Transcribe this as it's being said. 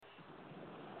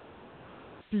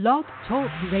Blog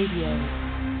Talk Radio.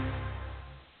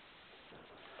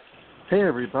 Hey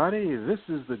everybody, this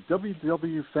is the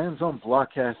WDW Fans on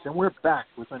BlogCast, and we're back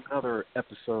with another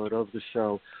episode of the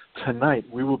show. Tonight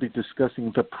we will be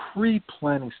discussing the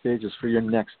pre-planning stages for your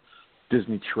next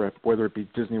Disney trip, whether it be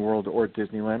Disney World or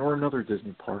Disneyland or another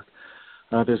Disney park.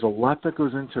 There's a lot that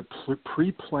goes into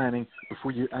pre-planning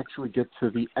before you actually get to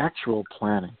the actual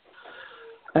planning.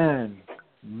 And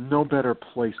no better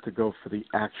place to go for the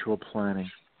actual planning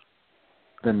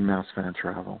than Mouse Fan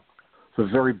Travel. The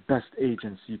very best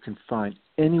agents you can find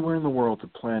anywhere in the world to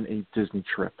plan a Disney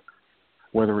trip,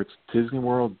 whether it's Disney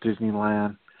World,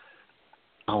 Disneyland,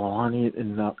 Aulani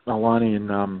in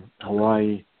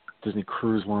Hawaii, Disney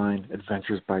Cruise Line,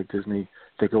 Adventures by Disney.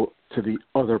 They go to the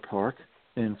other park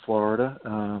in Florida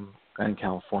and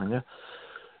California.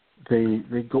 They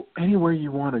go anywhere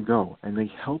you want to go, and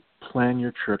they help plan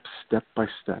your trip step by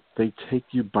step. They take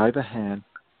you by the hand,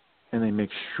 and they make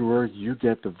sure you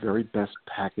get the very best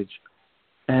package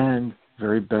and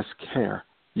very best care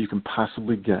you can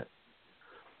possibly get.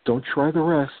 Don't try the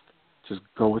rest. Just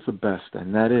go with the best,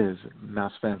 and that is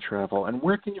Mouse Fan Travel. And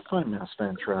where can you find Mouse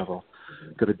Fan Travel?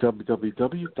 Go to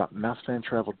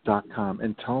www.mousefantravel.com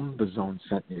and tell them the Zone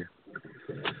sent you.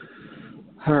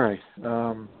 All right.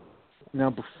 Now,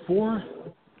 before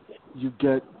you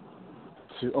get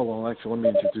to... Oh, well, actually, let me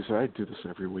introduce her. I do this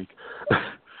every week.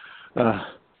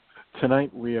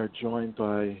 Tonight, we are joined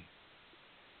by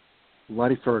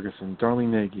Lottie Ferguson,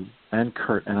 Darlene Nagi, and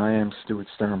Kurt, and I am Stuart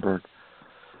Sternberg.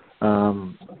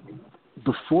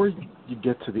 Before you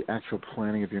get to the actual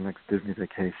planning of your next Disney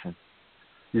vacation,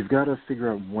 you've got to figure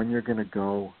out when you're going to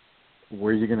go,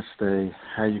 where you're going to stay,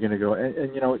 how you're going to go.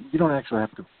 And, you know, you don't actually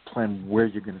have to plan where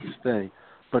you're going to stay,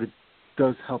 but it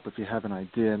does help if you have an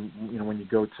idea. And, you know, when you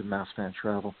go to Mouse Fan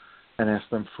Travel and ask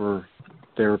them for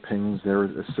their opinions, their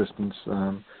assistance,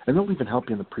 and they'll even help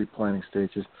you in the pre-planning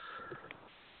stages.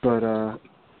 But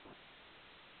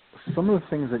some of the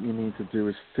things that you need to do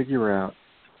is figure out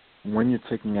when you're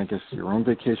taking, I guess, your own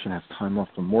vacation, have time off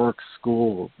from work,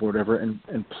 school, whatever, and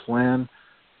plan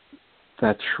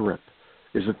that trip.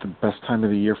 Is it the best time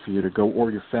of the year for you to go,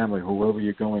 or your family, whoever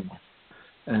you're going with?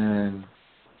 And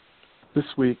this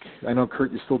week, I know,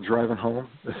 Kurt, you're still driving home.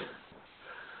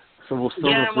 So we'll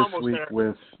start off this week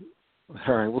with...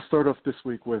 All right, we'll start off this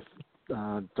week with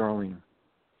Darlene.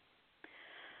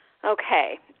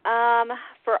 Okay.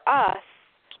 For us,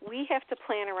 we have to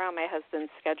plan around my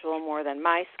husband's schedule more than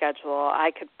my schedule.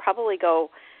 I could probably go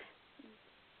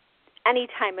any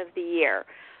time of the year.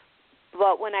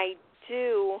 But when I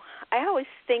do, I always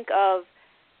think of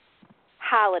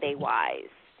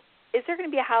holiday-wise. Is there going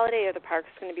to be a holiday, or the park's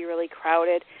going to be really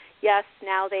crowded? Yes,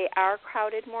 now they are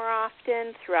crowded more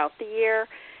often throughout the year.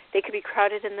 They could be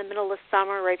crowded in the middle of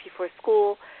summer, right before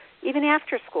school, even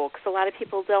after school, because a lot of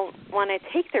people don't want to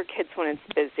take their kids when it's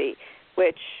busy,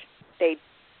 which they,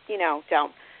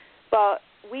 don't. But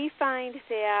we find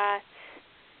that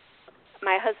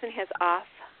my husband has off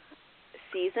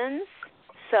seasons,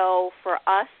 so for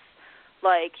us,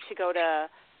 like to go to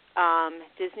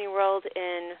Disney World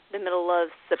in the middle of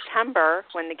September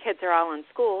when the kids are all in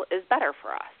school is better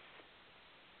for us.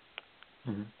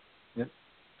 Mm-hmm. Yep.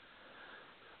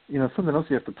 You know, something else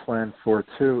you have to plan for,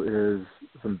 too, is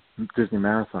the Disney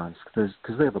marathons,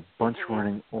 because they have a bunch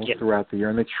running all throughout the year,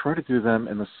 and they try to do them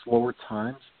in the slower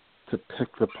times to pick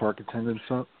the park attendants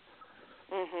up.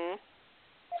 Mm-hmm.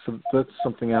 So that's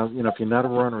something else. You know, if you're not a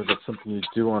runner, that's something you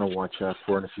do want to watch out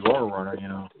for. And if you are a runner,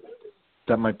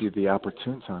 that might be the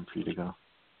opportune time for you to go.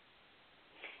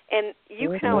 And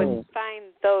you can always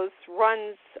find those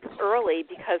runs early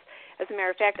because, as a matter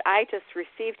of fact, I just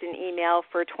received an email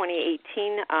for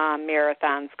 2018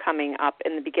 marathons coming up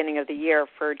in the beginning of the year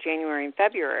for January and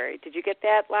February. Did you get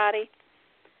that, Lottie?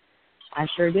 I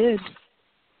sure did.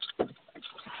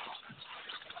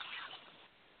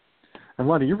 And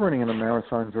Lottie, you're running in a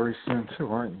marathon very soon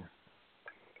too, aren't you?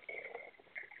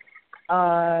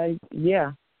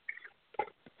 Yeah.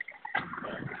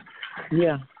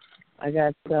 Yeah. I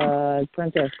got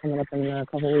Princess coming up in a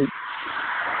couple weeks.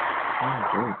 Oh,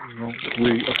 great.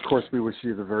 Well, we wish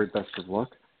you the very best of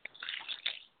luck.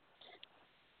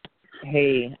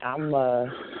 Hey, I'm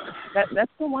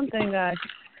that's the one thing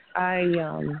I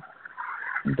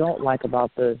don't like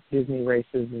about the Disney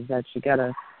races is that you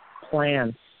gotta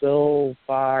plan so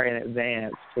far in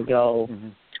advance to go. Mm-hmm.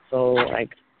 So I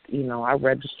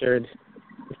registered,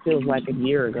 it feels like a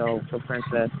year ago for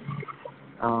Princess.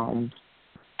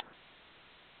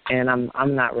 And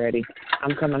I'm not ready.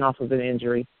 I'm coming off of an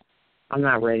injury. I'm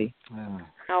not ready.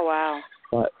 Oh wow!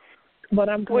 But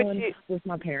I'm going with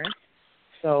my parents,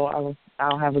 so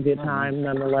I'll have a good time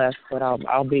nonetheless. But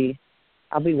I'll be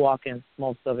I'll be walking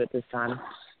most of it this time.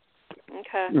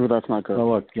 Okay. Well, that's not good.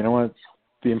 Well, look, you know what?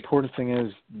 The important thing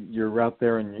is you're out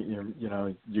there and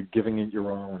you're giving it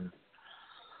your own.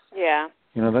 Yeah.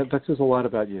 You know, that says a lot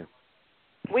about you.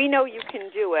 We know you can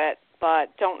do it,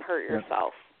 but don't hurt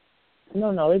yourself.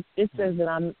 No, it says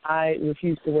that I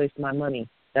refuse to waste my money.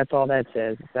 That's all that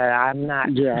says. That I'm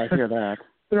not. Yeah, I hear that.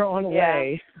 Throwing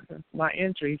away my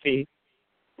entry fee.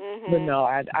 Mm-hmm. But no,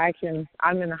 I can.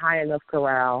 I'm in a high enough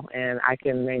corral, and I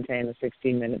can maintain a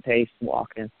 16-minute pace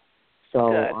walking. So,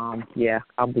 Good. yeah,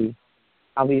 I'll be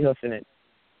hoofing it.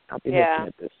 I'll be hoofing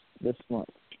it this month.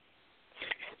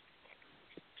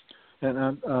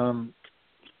 And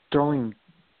Darlene,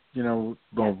 you know,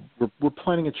 well, we're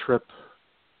planning a trip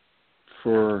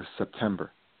for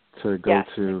September to go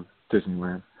to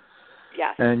Disneyland.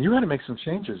 Yes. And you had to make some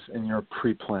changes in your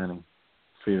pre-planning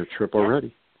for your trip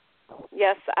already.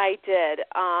 Yes, I did.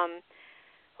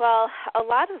 Well, a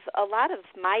lot of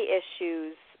my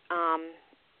issues,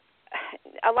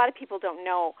 a lot of people don't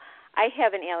know I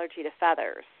have an allergy to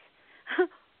feathers.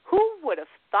 Who would have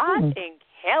thought in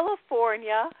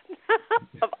California,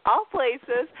 of all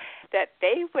places, that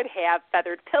they would have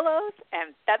feathered pillows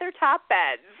and feather top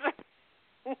beds?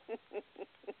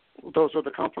 Those are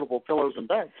the comfortable pillows and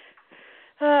beds.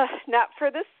 Not for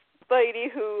this lady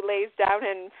who lays down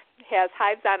and has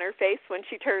hives on her face when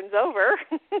she turns over.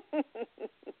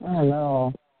 Oh,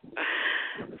 no.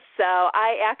 So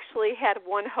I actually had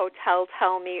one hotel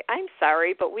tell me, I'm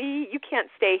sorry, but you can't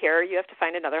stay here. You have to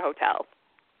find another hotel.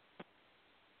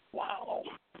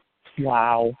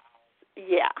 Wow.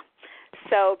 Yeah.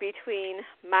 So between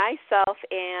myself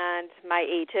and my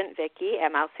agent, Vicki,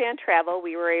 at Mouse Sand Travel,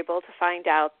 we were able to find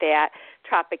out that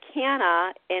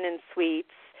Tropicana Inn and Suites,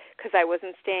 because I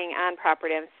wasn't staying on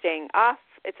property, I'm staying off.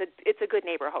 It's a good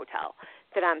neighbor hotel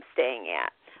that I'm staying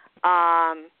at.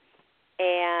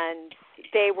 And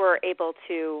they were able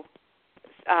to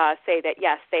say that,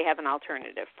 yes, they have an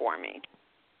alternative for me.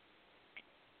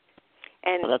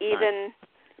 And even,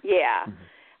 nice.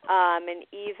 and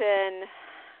even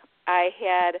I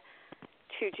had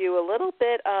to do a little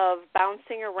bit of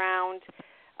bouncing around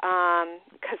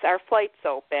because our flights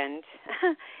opened,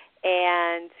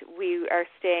 and we are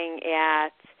staying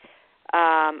at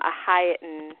a Hyatt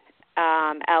in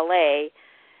L.A.,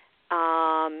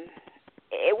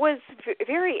 it was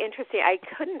very interesting. I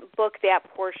couldn't book that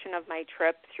portion of my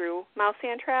trip through Mouse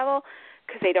Sand Travel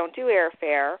because they don't do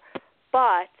airfare,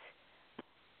 but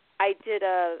I did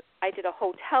a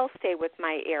hotel stay with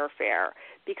my airfare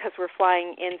because we're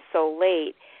flying in so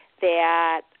late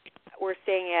that we're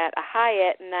staying at a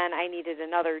Hyatt, and then I needed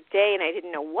another day, and I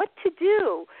didn't know what to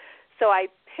do. So I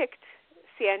picked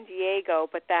San Diego,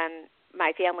 but then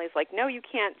my family's like, no, you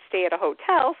can't stay at a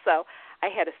hotel, so I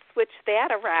had to switch that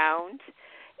around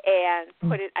and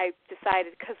I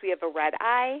decided, because we have a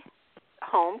red-eye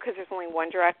home, because there's only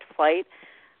one direct flight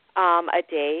a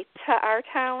day to our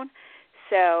town,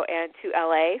 so, and to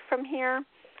LA from here,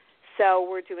 so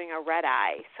we're doing a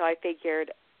red-eye. So I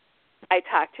figured, I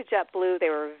talked to JetBlue. They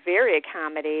were very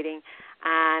accommodating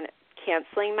on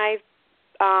canceling my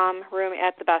room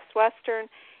at the Best Western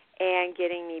and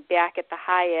getting me back at the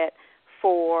Hyatt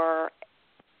for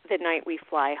the night we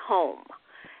fly home.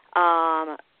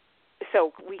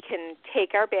 So we can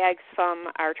take our bags from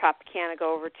our Tropicana,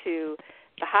 go over to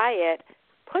the Hyatt,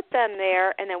 put them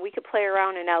there, and then we could play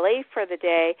around in LA for the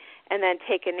day and then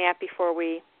take a nap before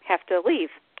we have to leave.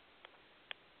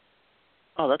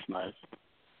 Oh, that's nice.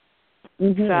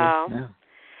 Mm-hmm. So, yeah.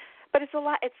 But it's a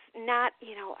lot. It's not,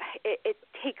 it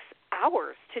takes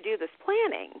hours to do this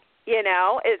planning.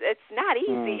 It's not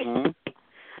easy.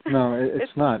 Mm-hmm. No,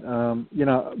 it's not.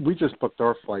 We just booked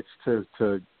our flights to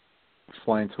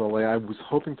fly into LA. I was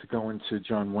hoping to go into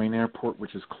John Wayne Airport,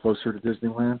 which is closer to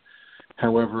Disneyland.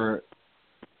 However,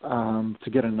 to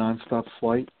get a nonstop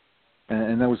flight,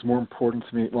 and that was more important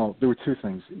to me. Well, there were two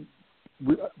things.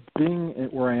 Being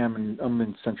where I am, I'm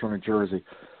in central New Jersey.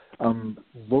 I'm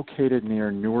located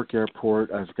near Newark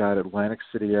Airport. I've got Atlantic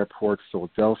City Airport,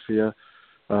 Philadelphia,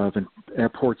 the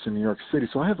airports in New York City.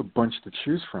 So I have a bunch to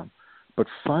choose from. But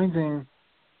finding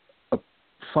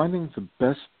the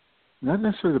best, not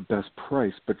necessarily the best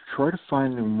price, but try to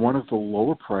find one of the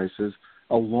lower prices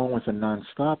along with a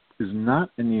nonstop is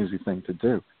not an easy thing to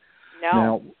do. No.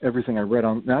 Now, everything I read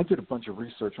on, I did a bunch of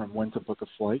research on when to book a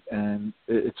flight, and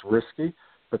it's risky,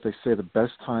 but they say the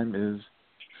best time is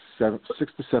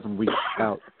 6 to 7 weeks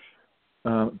out.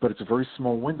 But it's a very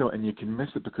small window, and you can miss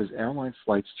it because airline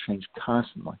flights change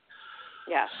constantly.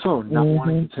 Yeah. So, not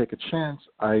wanting to take a chance,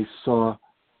 I saw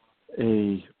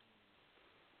a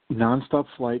nonstop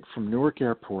flight from Newark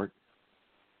Airport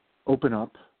open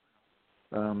up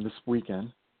this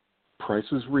weekend.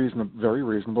 Price was very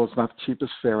reasonable. It's not the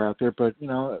cheapest fare out there, but,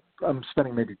 I'm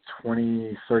spending maybe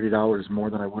 $20, $30 more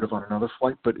than I would have on another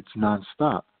flight, but it's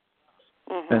nonstop.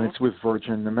 Mm-hmm. And it's with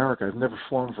Virgin America. I've never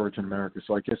flown Virgin America,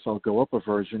 so I guess I'll go up a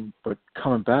Virgin, but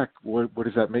coming back, what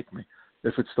does that make me?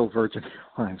 If it's still Virgin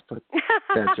Airlines, but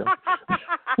bad joke.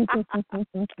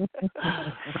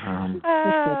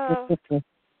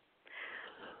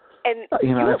 And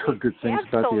I've heard good things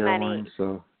about the airline,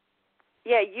 so.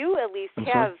 Yeah, you at least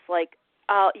have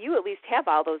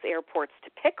all those airports to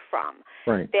pick from.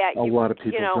 Right. A lot of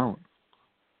people don't.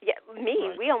 Yeah,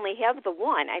 we only have the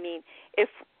one. I mean, if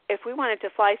we wanted to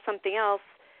fly something else,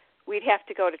 we'd have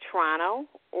to go to Toronto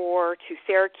or to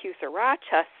Syracuse or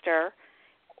Rochester.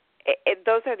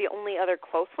 Those are the only other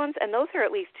close ones, and those are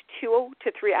at least 2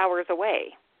 to 3 hours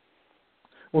away.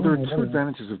 Well, there are two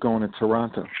advantages of going to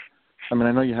Toronto. I mean,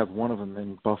 I know you have one of them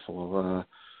in Buffalo,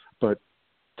 but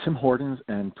Tim Hortons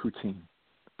and poutine.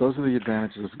 Those are the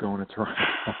advantages of going to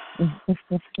Toronto.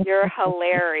 You're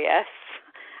hilarious.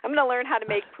 I'm going to learn how to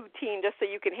make poutine just so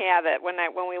you can have it when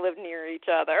we live near each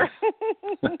other.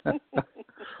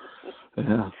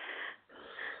 Yeah.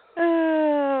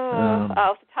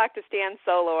 I'll talk to Stan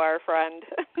Solo, our friend.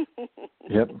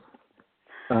 Yep.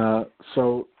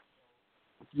 So,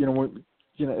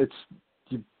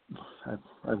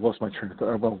 I've lost my train of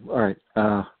thought. Well, all right.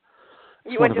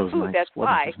 You went to food, that's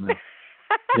why.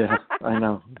 Yeah, I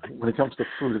know. When it comes to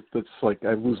food, it's like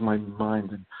I lose my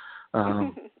mind.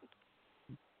 And,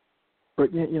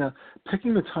 but,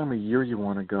 picking the time of year you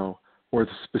want to go or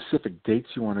the specific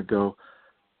dates you want to go,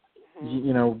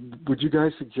 would you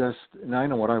guys suggest, and I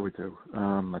know what I would do,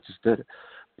 I just did it,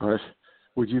 but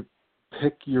would you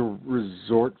pick your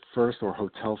resort first or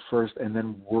hotel first and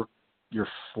then work your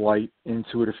flight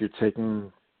into it if you're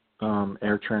taking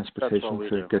air transportation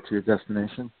to get to your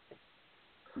destination?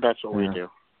 That's what we do.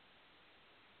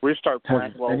 We start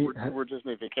planning, we're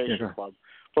Disney Vacation Club,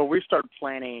 but we start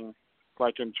planning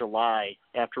like in July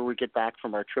after we get back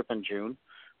from our trip in June.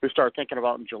 We start thinking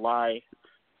about in July,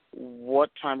 what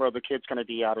time are the kids going to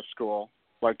be out of school?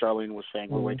 Like Darlene was saying,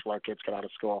 we'll wait till our kids get out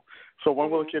of school. So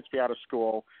when will the kids be out of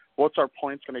school? What's our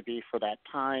points going to be for that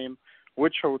time?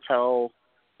 Which hotel,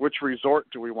 which resort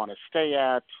do we want to stay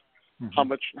at? How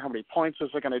many points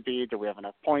is it going to be? Do we have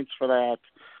enough points for that?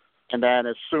 And then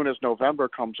as soon as November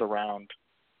comes around,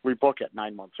 we book it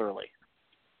 9 months early.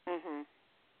 Mm-hmm.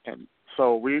 And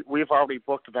so we've already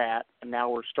booked that, and now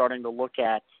we're starting to look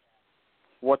at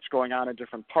what's going on in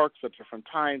different parks at different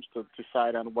times to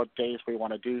decide on what days we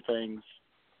want to do things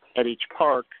at each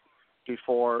park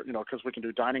before, because we can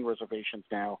do dining reservations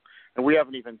now. And we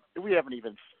haven't even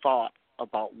thought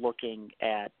about looking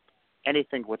at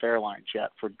anything with airlines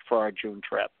yet for our June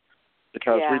trip,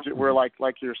 because we're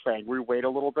like you're saying, we wait a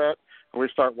little bit and we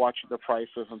start watching the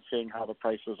prices and seeing how the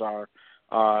prices are,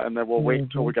 and then we'll wait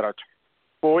until we do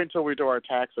our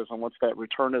taxes, and once that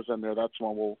return is in there, that's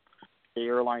when the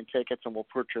airline tickets and we'll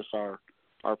purchase our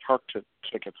park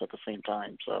tickets at the same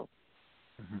time. So.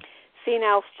 See,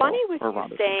 now, funny with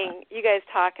you saying, you guys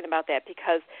talking about that,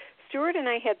 because Stuart and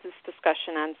I had this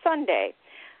discussion on Sunday.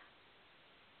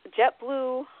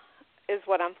 JetBlue is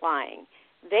what I'm flying.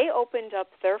 They opened up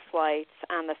their flights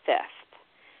on the 5th.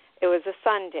 It was a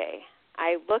Sunday.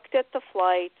 I looked at the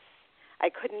flights. I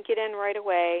couldn't get in right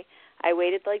away. I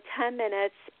waited like 10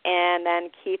 minutes, and then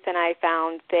Keith and I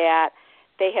found that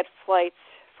they had flights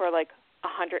for like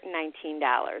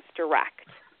 $119 direct.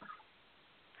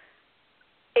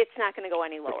 It's not going to go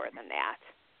any lower than that.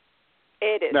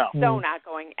 It is so not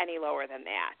going any lower than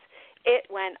that. It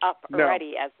went up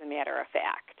already, as a matter of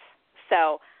fact.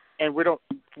 So. And we don't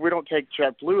take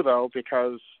JetBlue though,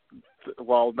 because,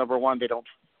 well, number one, they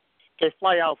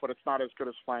fly out, but it's not as good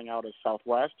as flying out as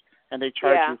Southwest, and they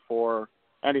charge you for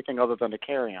anything other than the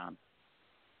carry-on.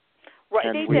 Right,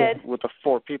 and they did. With the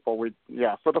 4 people,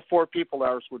 for the 4 people,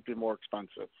 ours would be more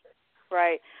expensive.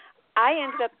 Right. I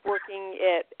ended up working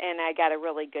it, and I got a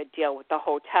really good deal with the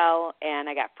hotel, and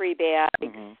I got free bags,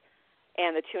 and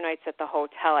the 2 nights at the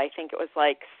hotel, I think it was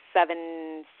like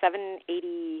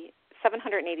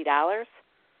 $780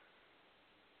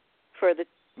 for the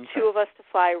 2 of us to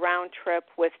fly round trip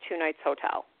with 2 nights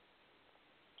hotel.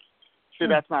 See,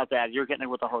 that's not bad. You're getting it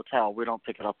with a hotel. We don't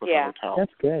pick it up with a hotel.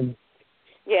 That's good.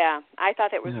 Yeah, I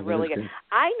thought that was really good.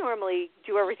 I normally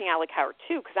do everything a la carte,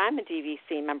 too, because I'm a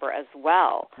DVC member as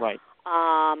well. Right.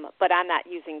 But I'm not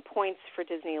using points for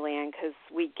Disneyland because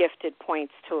we gifted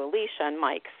points to Alicia and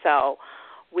Mike. So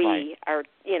we are,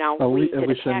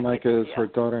 Alicia and Mike is her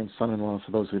daughter and son-in-law,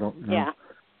 for those who don't know. Yeah.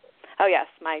 Oh, yes.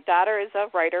 My daughter is a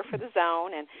writer for the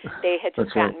Zone, and they had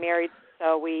just gotten married,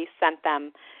 so we sent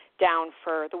them down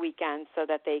for the weekend so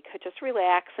that they could just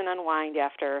relax and unwind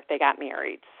after they got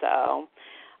married. So,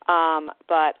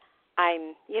 but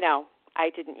I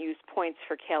didn't use points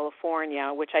for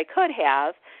California, which I could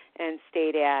have, and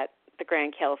stayed at the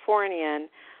Grand Californian.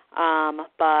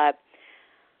 But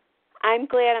I'm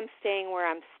glad I'm staying where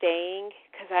I'm staying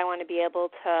because I want to be able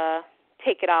to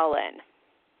take it all in.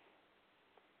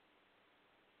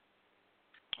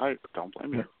 I don't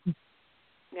blame you.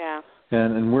 Yeah.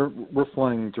 And we're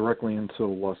flying directly into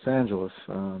Los Angeles.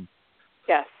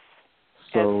 Yes.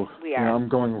 So yes, we are. I'm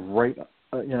going right.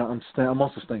 I'm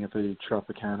also staying at the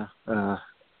Tropicana,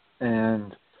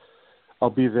 and I'll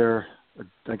be there.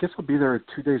 I guess I'll be there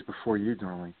 2 days before you,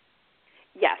 Darlene.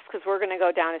 Yes, because we're going to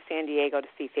go down to San Diego to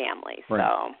see family.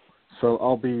 Right. So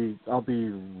I'll be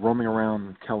roaming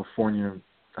around California,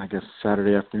 I guess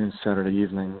Saturday afternoon, Saturday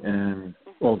evening, and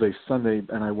all day Sunday,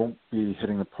 and I won't be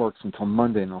hitting the parks until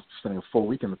Monday, and I'll be spending a full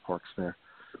week in the parks there,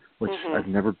 which I've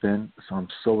never been, so I'm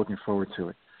so looking forward to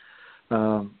it.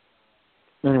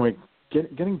 Anyway,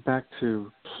 getting back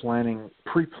to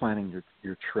pre-planning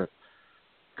your trip,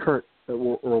 Kurt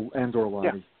or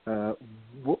Lottie,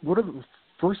 what are the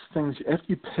first things after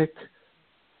you pick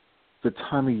the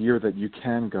time of year that you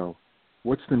can go?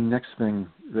 What's the next thing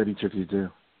that each of you do?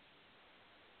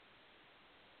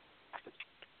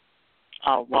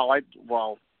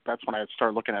 Well, that's when I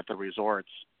start looking at the resorts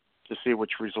to see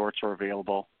which resorts are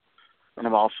available. And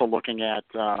I'm also looking at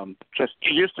it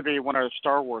used to be one of the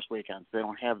Star Wars weekends. They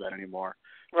don't have that anymore.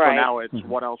 Right. So now it's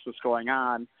what else is going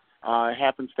on. It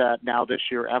happens that now this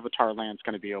year Avatar Land's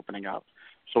going to be opening up.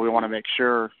 So we want to make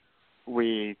sure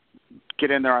we get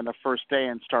in there on the first day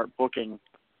and start booking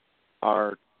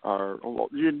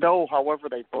however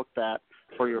they book that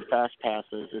for your fast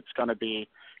passes, it's going to be,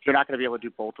 you're not going to be able to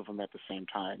do both of them at the same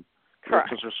time. Correct.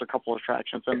 Because there's a couple of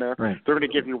attractions in there. Right. They're going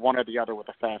to give you one or the other with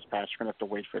a fast pass. You're going to have to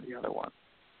wait for the other one.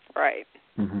 Right.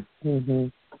 Mm-hmm. Mm-hmm.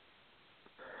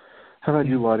 How about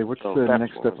you, Lottie? What's the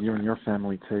next step you and your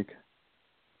family take?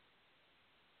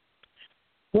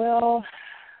 Well,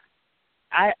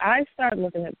 I started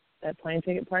looking at plane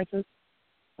ticket prices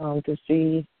to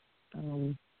see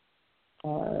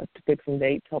to pick some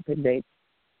dates, help pick dates,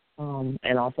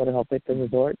 and also to help pick the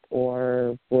resort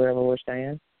or wherever we're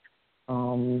staying.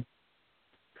 I'm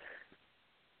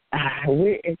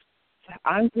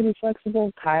pretty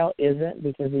flexible. Kyle isn't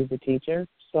because he's a teacher.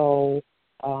 So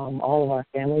all of our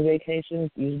family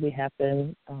vacations usually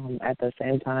happen at the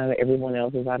same time everyone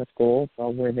else is out of school. So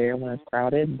we're there when it's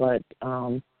crowded. But,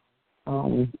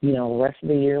 the rest of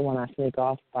the year when I sneak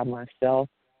off by myself,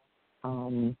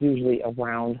 usually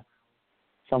around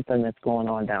something that's going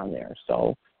on down there.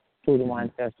 So Food and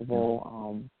Wine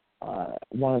Festival,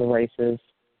 one of the races.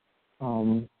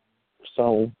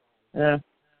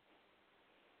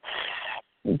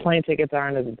 Plane tickets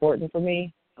aren't as important for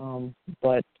me,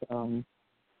 but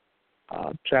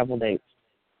travel dates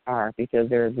are, because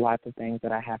there's lots of things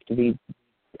that I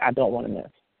don't want to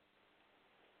miss.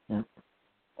 Yeah.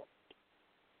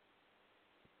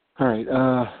 All right,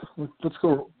 let's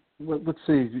go. Let's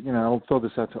see. I'll throw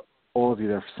this out to all of you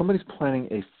there. If somebody's planning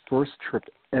a first trip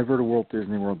ever to Walt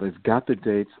Disney World, they've got the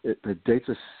dates. The dates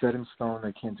are set in stone.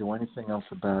 They can't do anything else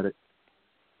about it.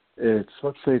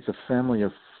 Let's say it's a family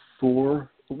of 4.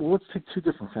 Well, let's take 2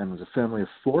 different families, a family of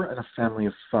 4 and a family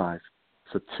of 5.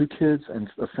 So 2 kids and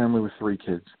a family with 3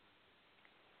 kids.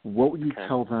 What would you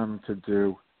tell them to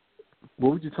do?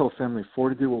 What would you tell a family of 4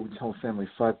 to do? What would you tell a family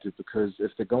of 5 to do? Because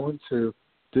if they're going to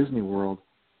Disney World,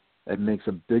 it makes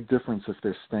a big difference if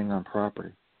they're staying on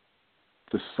property,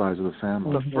 the size of the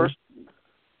family.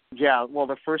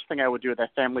 The first thing I would do with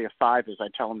that family of 5 is I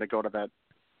tell them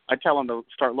to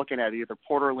start looking at either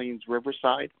Port Orleans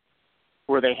Riverside,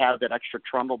 where they have that extra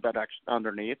trundle bed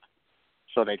underneath,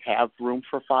 so they'd have room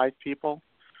for 5 people,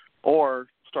 or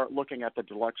start looking at the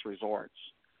deluxe resorts,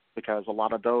 because a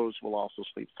lot of those will also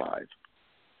sleep 5.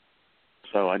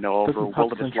 So I know over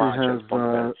Wilderness Lodge has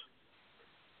bunk beds.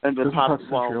 And doesn't Pop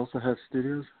Century also have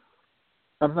studios?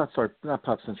 I'm not sorry, not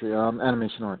Pop Century.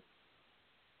 Animation Art.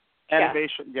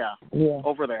 Animation, yeah.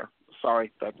 Over there.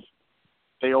 Sorry,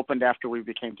 they opened after we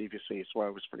became DVC, so I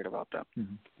always forget about them.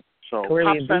 Mm-hmm. So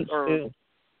Caribbean Beach too.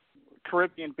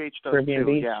 Caribbean Beach does Caribbean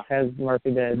too. Beach has Murphy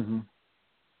beds. Mm-hmm.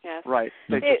 Yes. Right.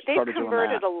 They've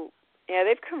converted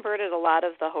they've converted a lot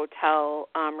of the hotel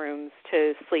rooms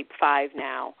to sleep 5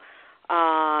 now,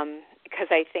 because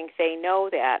I think they know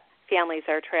that families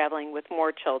are traveling with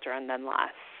more children than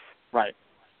less. Right.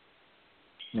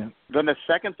 Yeah. Then the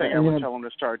second thing I would tell them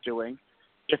to start doing,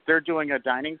 if they're doing a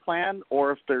dining plan,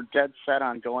 or if they're dead set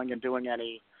on going and doing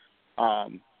any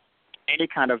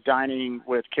kind of dining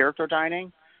with character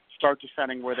dining, start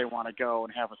deciding where they want to go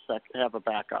and have a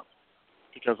backup,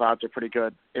 because odds are pretty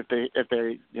good if they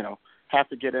have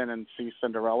to get in and see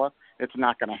Cinderella, it's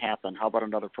not going to happen. How about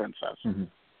another princess?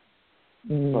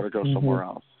 Mm-hmm. Or to go somewhere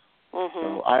else. Mm-hmm.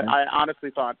 So I honestly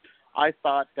thought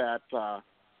that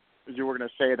you were going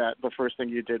to say that the first thing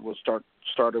you did was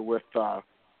started with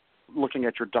looking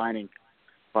at your dining,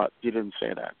 but you didn't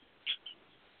say that.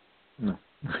 No.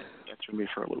 That threw me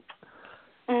for a loop.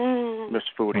 Mm. Miss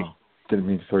Foodie. Oh, didn't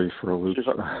mean to throw you for a loop.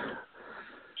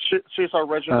 She's our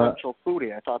residential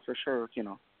foodie. I thought for sure,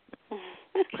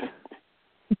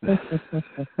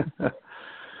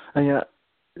 And yeah,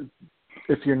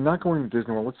 if you're not going to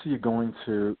Disney World, let's say you're going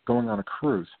on a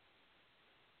cruise.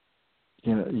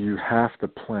 You have to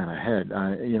plan ahead.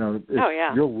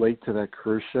 If you're late to that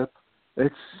cruise ship,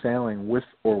 it's sailing with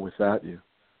or without you.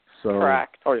 So,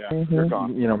 correct. Oh yeah, you're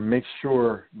gone. Make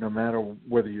sure no matter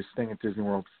whether you're staying at Disney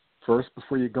World first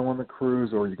before you go on the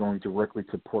cruise or you're going directly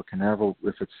to Port Canaveral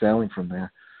if it's sailing from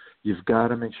there, you've got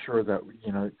to make sure that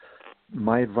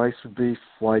my advice would be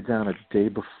fly down a day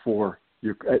before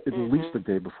at least a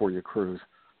day before your cruise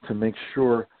to make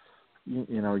sure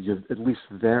you're at least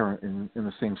there in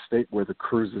the same state where the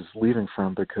cruise is leaving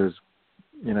from, because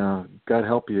God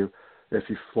help you, if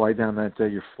you fly down that day,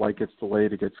 your flight gets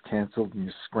delayed, it gets canceled, and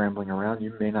you're scrambling around,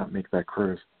 you may not make that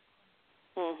cruise.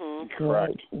 Mm-hmm.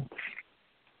 Correct.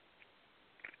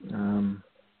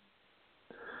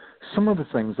 Some of the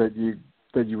things that you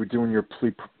would do in your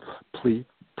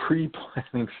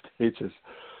pre-planning stages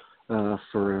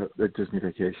for a Disney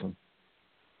vacation,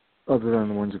 other than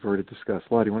the ones we've already discussed.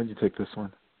 Lottie, why don't you take this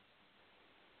one?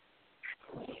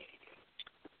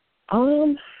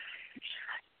 I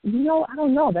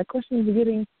don't know. That question is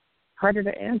getting harder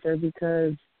to answer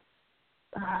because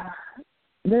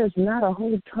there's not a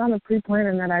whole ton of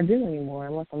pre-planning that I do anymore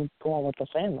unless I'm going with the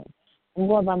family. If I'm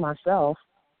going by myself,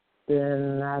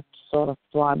 then I sort of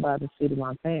fly by the seat of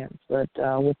my pants. But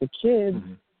with the kids,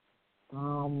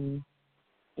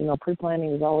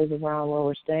 pre-planning is always around where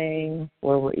we're staying,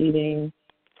 where we're eating.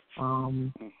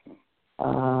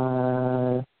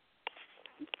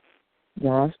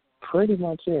 That's pretty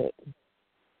much it.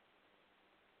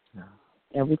 Yeah.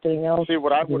 Everything else,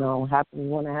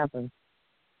 happens when it happens.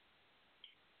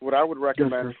 What I would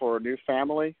recommend for a new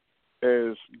family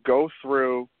is go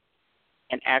through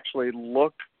and actually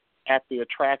look at the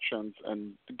attractions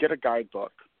and get a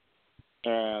guidebook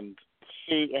and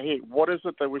see, hey, what is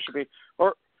it that we should be,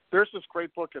 or there's this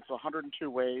great book, it's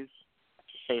 102 Ways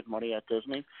to Save Money at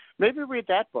Disney. Maybe read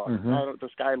that book.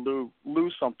 This guy Lou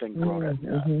something wrote it.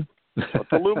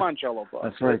 The Lou Mangello book.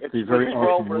 That's right. It's very really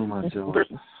awesome Lou Mangello.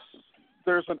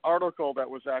 There's an article that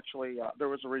was actually, there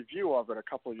was a review of it a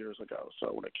couple of years ago,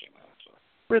 so when it came out. So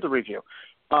read the review.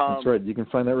 That's right. You can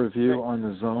find that review on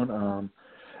the Zone.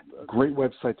 Great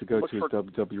website to go to is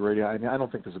WDW Radio. I don't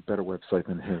think there's a better website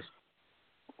than his.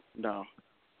 No.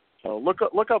 So look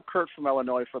up Kurt from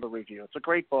Illinois for the review. It's a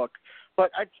great book.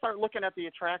 But I'd start looking at the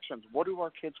attractions. What do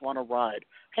our kids want to ride?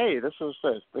 Hey, this is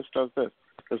this. This does this.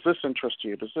 Does this interest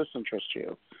you? Does this interest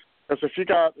you? Because if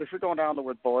you're going down there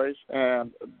with boys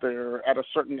and they're at a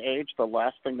certain age, the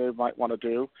last thing they might want to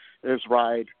do is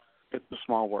ride It's a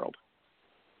Small World.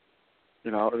 They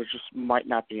just might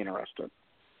not be interested.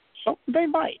 So they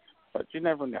might, but you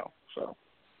never know. So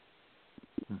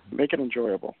make it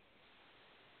enjoyable.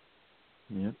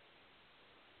 Yep.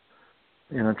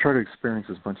 Try to experience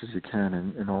as much as you can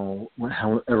in all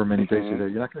however many days you're there.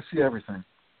 You're not going to see everything.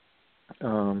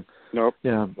 Nope.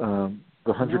 Yeah.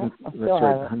 The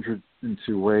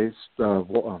 102 Ways.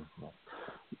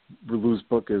 Lou's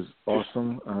book is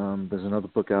awesome. There's another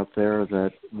book out there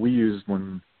that we used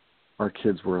when our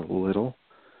kids were little,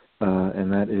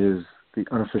 and that is The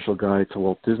Unofficial Guide to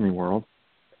Walt Disney World.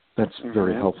 That's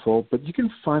very helpful. But you can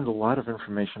find a lot of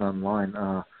information online.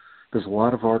 There's a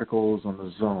lot of articles on the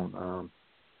Zone.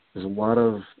 There's a lot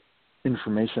of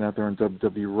information out there on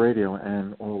WDW Radio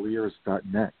and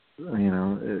alleears.net.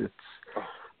 It's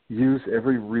use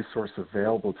every resource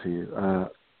available to you.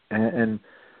 And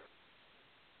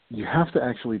you have to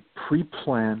actually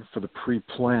pre-plan for the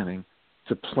pre-planning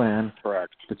to plan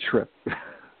the trip.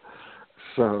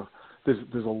 So there's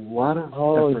a lot of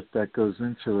effort that goes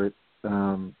into it,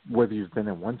 whether you've been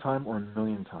there one time or a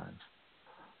million times.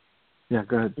 Yeah,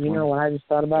 go ahead. You know what I just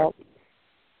thought about?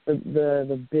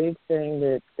 The big thing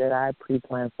that I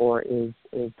pre-plan for is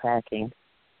packing,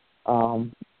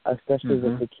 especially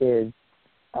with the kids.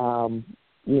 I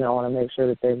want to make sure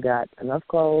that they've got enough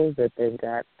clothes, that they've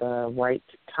got the right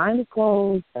kind of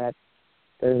clothes, that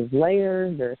there's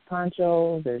layers, there's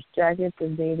ponchos, there's jackets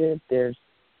if needed, there's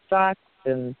socks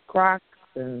and Crocs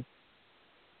and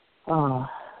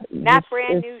Not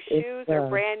brand new shoes or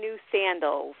brand new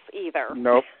sandals either.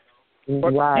 Nope.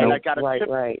 Right, and I got a right, tip.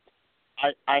 right.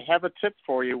 I have a tip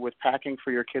for you with packing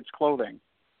for your kids' clothing.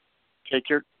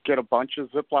 Get a bunch of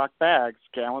Ziploc bags,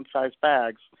 gallon-sized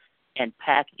bags, and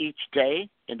pack each day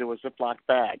into a Ziploc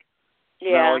bag.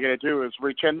 Yeah. Now all you got to do is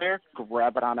reach in there,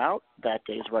 grab it on out. That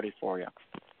day's ready for you.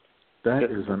 That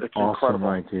is an awesome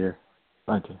idea.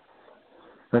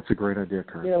 That's a great idea,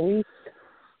 Kurt.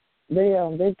 Yeah,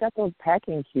 they've got those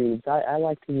packing cubes. I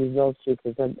like to use those too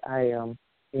because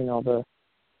the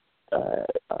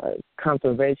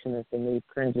conservationists in me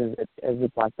cringes at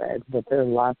Ziploc bags, but there are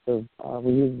lots of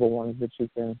reusable ones that you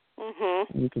can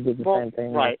do the same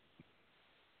thing. Right.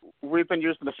 We've been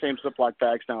using the same Ziploc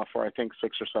bags now for I think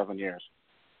 6 or 7 years.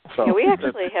 So yeah, we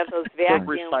actually have those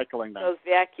recycling them. those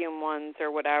vacuum ones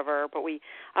or whatever, but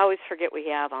I always forget we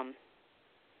have them.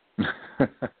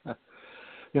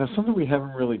 Something we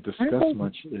haven't really discussed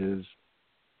much is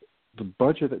the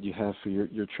budget that you have for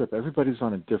your trip. Everybody's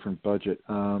on a different budget.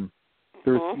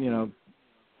 There's,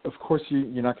 of course,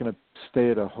 you're not going to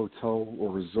stay at a hotel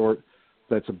or resort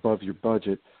that's above your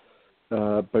budget,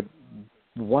 but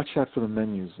watch out for the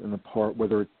menus in the park,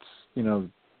 whether it's,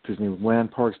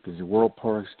 Disneyland parks, Disney World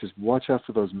parks. Just watch out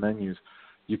for those menus.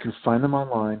 You can find them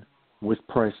online with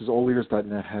prices.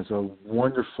 allears.net has a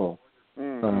wonderful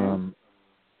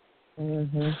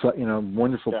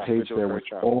wonderful page there with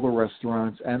all the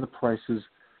restaurants and the prices,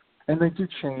 and they do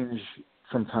change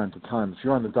from time to time. If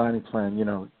you're on the dining plan, you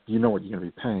know what you're going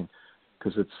to be paying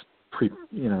because it's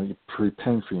you're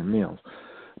prepaying for your meals.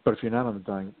 But if you're not on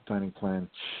the dining plan,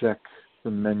 check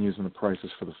the menus and the prices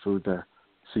for the food there,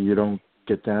 so you don't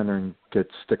get down there and get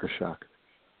sticker shock.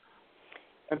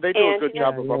 And they do a good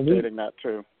job of updating that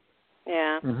too.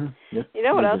 Yeah. Yep, you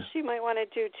know what else you might want to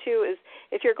do, too, is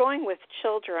if you're going with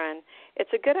children, it's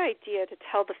a good idea to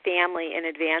tell the family in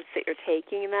advance that you're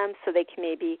taking them so they can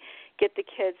maybe get the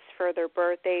kids for their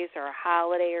birthdays or a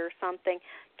holiday or something,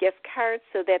 gift cards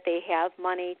so that they have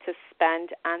money to spend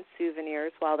on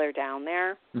souvenirs while they're down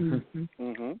there.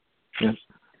 Yes.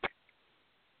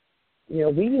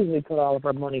 We usually put all of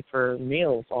our money for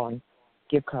meals on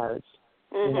gift cards.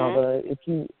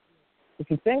 If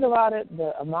you think about it,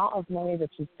 the amount of money that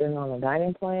you spend on a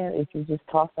dining plan, if you just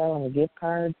toss that on a gift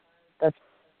card, that's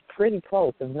pretty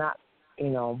close, if not,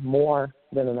 more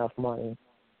than enough money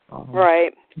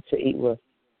right. to eat with.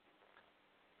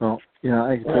 Well,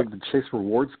 I take the Chase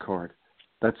Rewards card.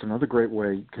 That's another great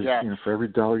way because for every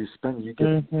dollar you spend, you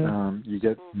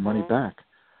get money back,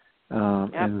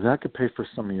 and that could pay for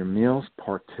some of your meals,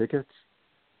 park tickets.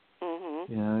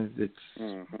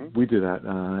 We do that,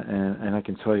 and I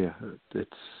can tell you,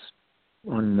 it's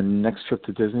on the next trip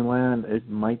to Disneyland, it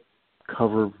might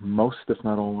cover most, if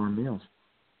not all, our meals.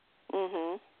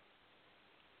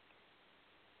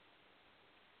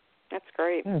 That's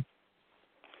great.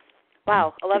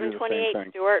 Wow, 11:28,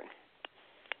 Stuart.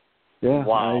 Yeah,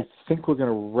 wow. I think we're going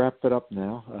to wrap it up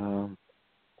now.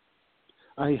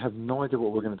 I have no idea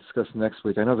what we're going to discuss next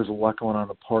week. I know there's a lot going on in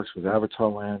the parks with Avatar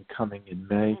Land coming in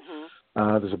May.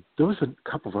 There was a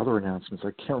couple of other announcements.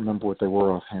 I can't remember what they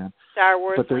were offhand. Star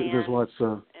Wars Land. But there's lots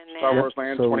of Star Wars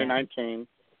Land 2019.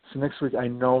 So next week, I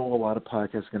know a lot of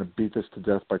podcasts are going to beat this to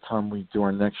death by the time we do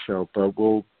our next show, but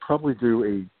we'll probably do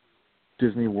a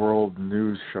Disney World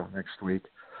news show next week.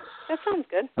 That sounds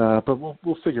good. But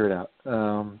we'll figure it out.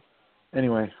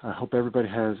 Anyway, I hope everybody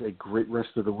has a great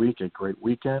rest of the week, a great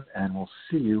weekend, and we'll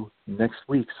see you next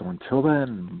week. So until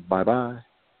then, bye-bye.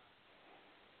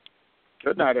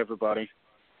 Good night, everybody.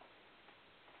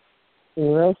 See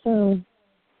you real soon.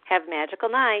 Have a magical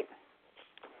night.